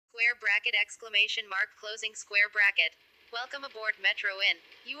square bracket exclamation mark closing square bracket. Welcome aboard MetrO-INN.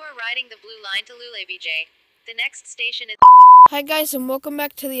 You are riding the blue line to Lulebj. The next station is... Hi guys, and welcome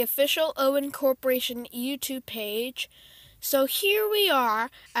back to the official Ozone Corporation YouTube page. So here we are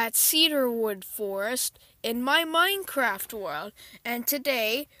at Cedarwood Forest in my Minecraft world, and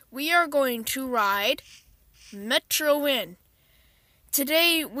today we are going to ride MetrO-INN.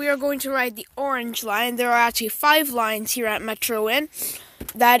 Today we are going to ride the orange line. There are actually 5 lines here at MetrO-INN.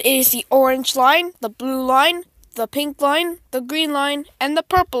 That is the orange line, the blue line, the pink line, the green line, and the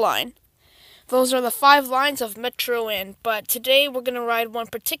purple line. Those are the 5 lines of MetrO-INN, but today we're going to ride one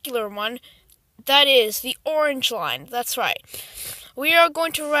particular one. That is the orange line. That's right. We are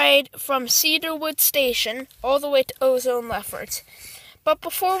going to ride from Cedarwood Station all the way to Ozone Lefferts. But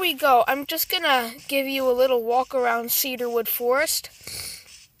before we go, I'm just going to give you a little walk around Cedarwood Forest.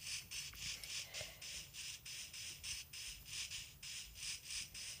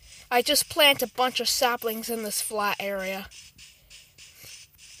 I just planted a bunch of saplings in this flat area.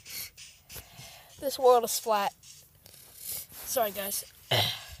 This world is flat. Sorry, guys.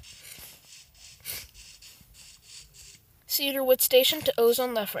 Cedarwood Station to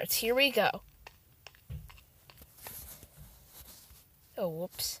Ozone Lefferts. Here we go. Oh,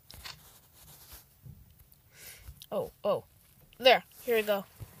 whoops. Oh. There. Here we go.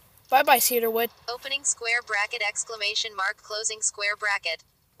 Bye-bye, Cedarwood. Opening square bracket exclamation mark closing square bracket.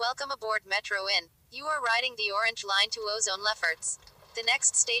 Welcome aboard MetrO-INN. You are riding the orange line to Ozone Lefferts. The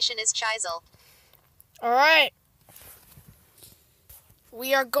next station is Chisel. Alright.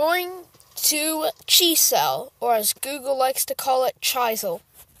 We are going to Chisel, or as Google likes to call it, Chisel.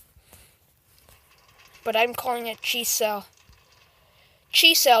 But I'm calling it Chisel.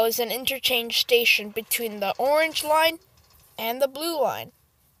 Chisel is an interchange station between the orange line and the blue line.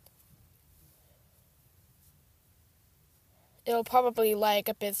 It'll probably lag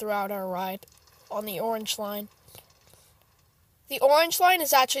a bit throughout our ride on the orange line. The orange line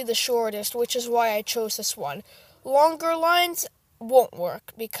is actually the shortest, which is why I chose this one. Longer lines won't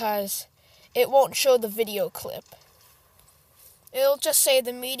work because it won't show the video clip. It'll just say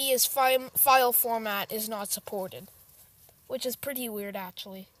the media's file format is not supported, which is pretty weird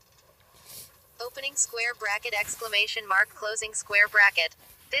actually. Opening square bracket exclamation mark closing square bracket.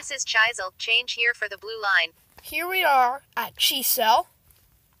 This is Chisel. Change here for the blue line. Here we are at Chisel.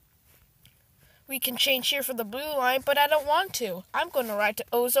 We can change here for the blue line, but I don't want to. I'm going to ride to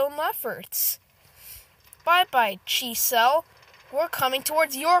Ozone Lefferts. Bye-bye, Chisel. We're coming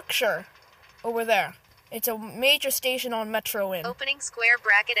towards Yorkshire. Over there. It's a major station on MetrO-INN. Opening square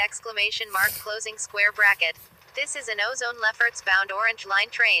bracket exclamation mark closing square bracket. This is an Ozone Lefferts bound orange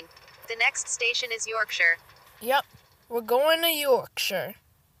line train. The next station is Yorkshire. Yep, we're going to Yorkshire.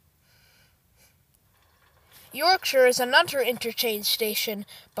 Yorkshire is another interchange station,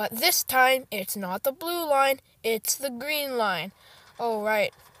 but this time it's not the blue line, it's the green line. Oh,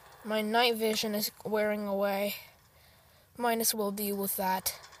 right. My night vision is wearing away. Might as well deal with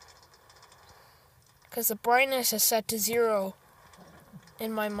that. Because the brightness is set to 0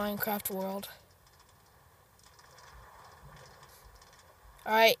 in my Minecraft world.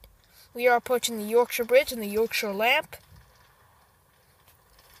 Alright, we are approaching the Yorkshire Bridge and the Yorkshire Lamp,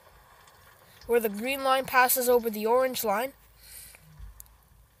 where the green line passes over the orange line.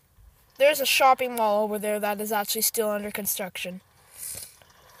 There's a shopping mall over there that is actually still under construction.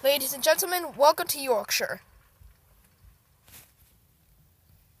 Ladies and gentlemen, welcome to Yorkshire.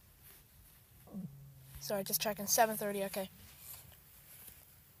 Sorry, just checking. 7:30, okay.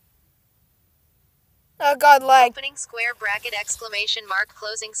 Oh god, lag. Opening square bracket exclamation mark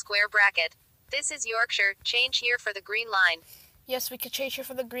closing square bracket. This is Yorkshire. Change here for the green line. Yes, we could change here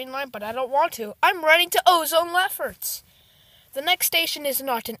for the green line, but I don't want to. I'm riding to Ozone Lefferts. The next station is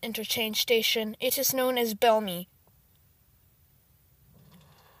not an interchange station. It is known as Belmy.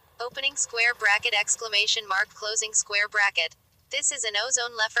 Opening square bracket exclamation mark closing square bracket. This is an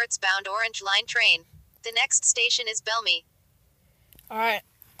Ozone Lefferts bound orange line train. The next station is Belmy. Alright.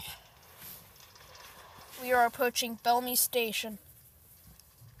 We are approaching Belmy Station.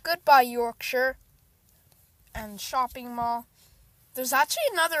 Goodbye, Yorkshire. And shopping mall. There's actually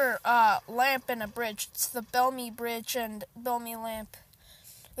another lamp and a bridge. It's the Belmy Bridge and Belmy Lamp.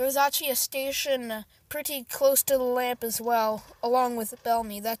 There's actually a station pretty close to the lamp as well, along with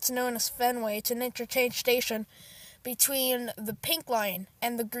Belmy. That's known as Fenway. It's an interchange station between the pink line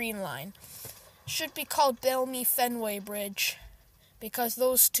and the green line. Should be called Belmy Fenway Bridge, because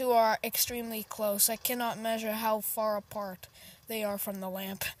those two are extremely close. I cannot measure how far apart they are from the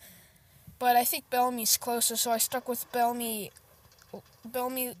lamp. But I think Belmy's closer, so I stuck with Belmy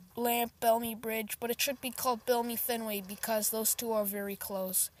Lamp, Belmy Bridge, but it should be called Belmy Fenway because those two are very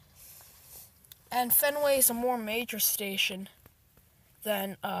close. And Fenway is a more major station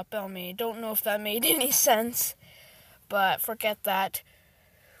than Belmy. Don't know if that made any sense, but forget that.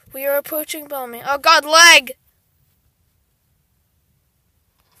 We are approaching Belmy. Oh God, lag!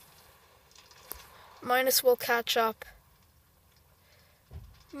 Minus will catch up.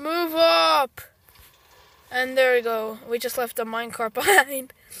 Move up! And there we go. We just left the minecart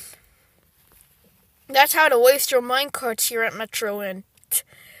behind. That's how to waste your minecarts here at MetrO-INN.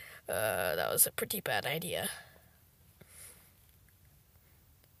 That was a pretty bad idea.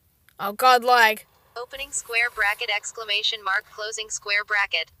 Oh God, lag. Opening square bracket, exclamation mark, closing square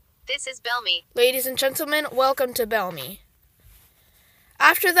bracket. This is Belmy. Ladies and gentlemen, welcome to Belmy.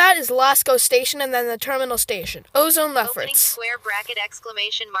 After that is Lasco Station and then the terminal station. Ozone Lefferts. Opening square bracket,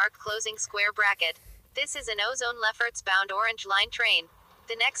 exclamation mark, closing square bracket. This is an Ozone Lefferts bound Orange Line train.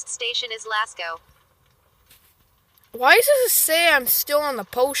 The next station is Lasco. Why does it say I'm still on the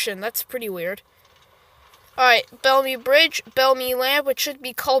potion? That's pretty weird. Alright, Belmy Bridge, Belmy Lamp, which should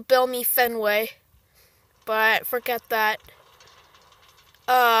be called Belmy Fenway. But forget that.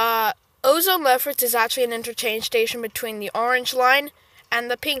 Ozone Lefferts is actually an interchange station between the Orange Line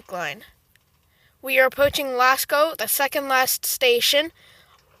and the Pink Line. We are approaching Lasco, the second last station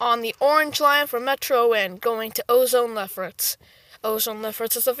on the Orange Line from MetrO-INN, going to Ozone Lefferts. Ozone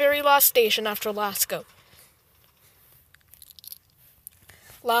Lefferts is the very last station after Lasco.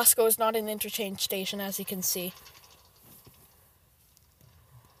 Lasco is not an interchange station, as you can see.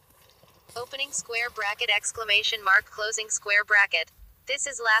 Opening square bracket, exclamation mark, closing square bracket. This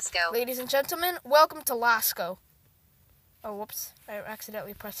is Lasco. Ladies and gentlemen, welcome to Lasco. Oh, whoops. I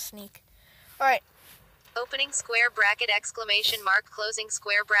accidentally pressed sneak. Alright. Opening square bracket, exclamation mark, closing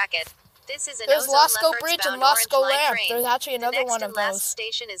square bracket. This is an There's Ozone Lasco Lefferts Bridge and bound Lasco Orange Line Lamp. train. There's actually another one of The next and last those.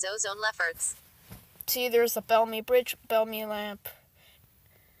 station is Ozone Lefferts. See, there's the Belmy Bridge, Belmy Lamp.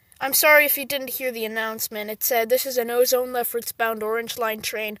 I'm sorry if you didn't hear the announcement. It said, this is an Ozone Lefferts bound Orange Line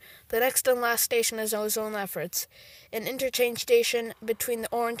train. The next and last station is Ozone Lefferts, an interchange station between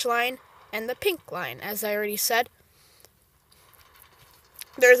the Orange Line and the Pink Line, as I already said.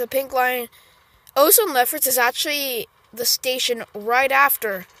 There's a Pink Line. Ozone Lefferts is actually the station right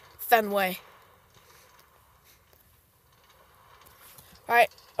after Fenway. Alright,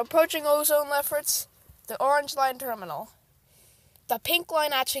 approaching Ozone Lefferts, the Orange Line terminal. The Pink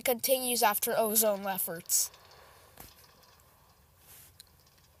Line actually continues after Ozone Lefferts.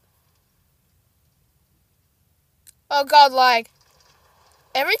 Oh God, lag.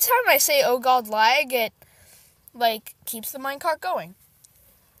 Every time I say oh God, lag, it, keeps the minecart going.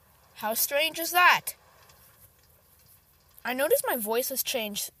 How strange is that? I noticed my voice has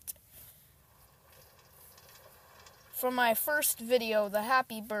changed from my first video, The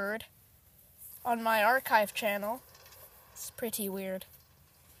Happy Bird, on my archive channel. It's pretty weird.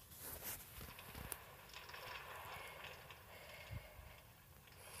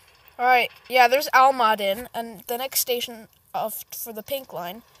 Alright, yeah, there's Almaden, and the next station for the Pink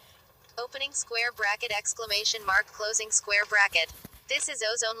Line. Opening square bracket, exclamation mark, closing square bracket. This is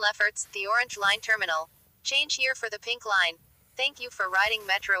Ozone Lefferts, the Orange Line terminal. Change here for the Pink Line. Thank you for riding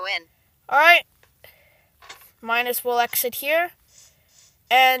MetrO-INN. Alright. Minus will exit here.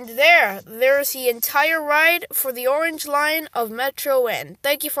 And there's the entire ride for the Orange Line of MetrO-INN.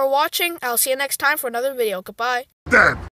 Thank you for watching. I'll see you next time for another video. Goodbye. Dead.